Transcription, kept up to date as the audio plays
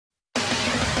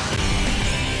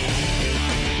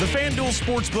The Fanduel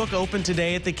Sportsbook opened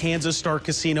today at the Kansas Star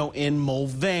Casino in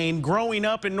Mulvane. Growing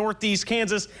up in Northeast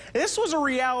Kansas, this was a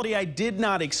reality I did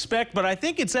not expect, but I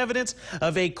think it's evidence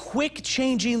of a quick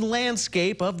changing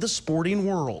landscape of the sporting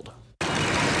world.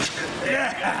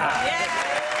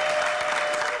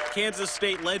 Kansas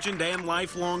State legend and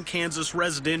lifelong Kansas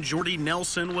resident Jordy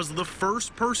Nelson was the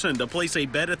first person to place a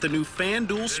bet at the new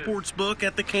Fanduel Sportsbook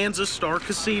at the Kansas Star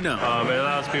Casino. It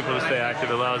allows people to stay active.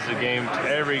 It allows the game,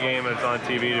 every game that's on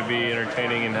TV, to be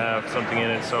entertaining and have something in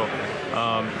it. So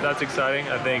that's exciting,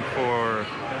 I think, for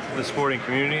the sporting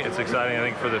community. It's exciting, I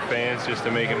think, for the fans, just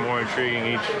to make it more intriguing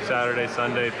each Saturday,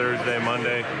 Sunday, Thursday,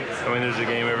 Monday. I mean, there's a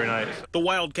game every night. The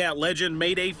Wildcat legend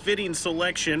made a fitting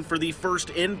selection for the first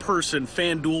in-person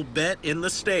Fanduel bet in the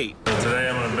state. Today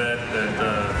I'm going to bet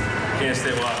that Kansas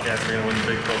State Wildcats are going to win the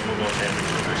Big 12 football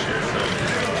championship this year.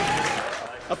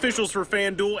 Officials for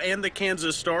Fanduel and the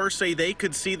Kansas Star say they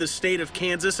could see the state of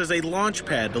Kansas as a launch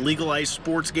pad to legalize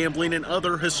sports gambling in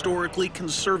other historically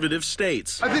conservative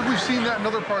states. I think we've seen that in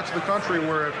other parts of the country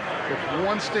where if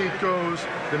one state goes,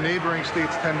 the neighboring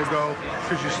states tend to go,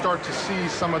 because you start to see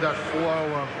some of that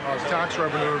flow of tax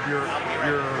revenue of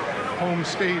your home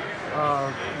state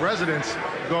residents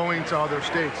going to other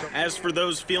states. As for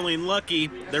those feeling lucky,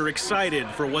 they're excited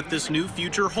for what this new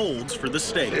future holds for the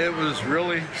state. It was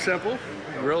really simple,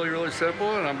 really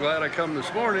simple, and I'm glad I come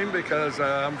this morning because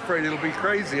I'm afraid it'll be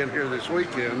crazy in here this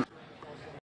weekend.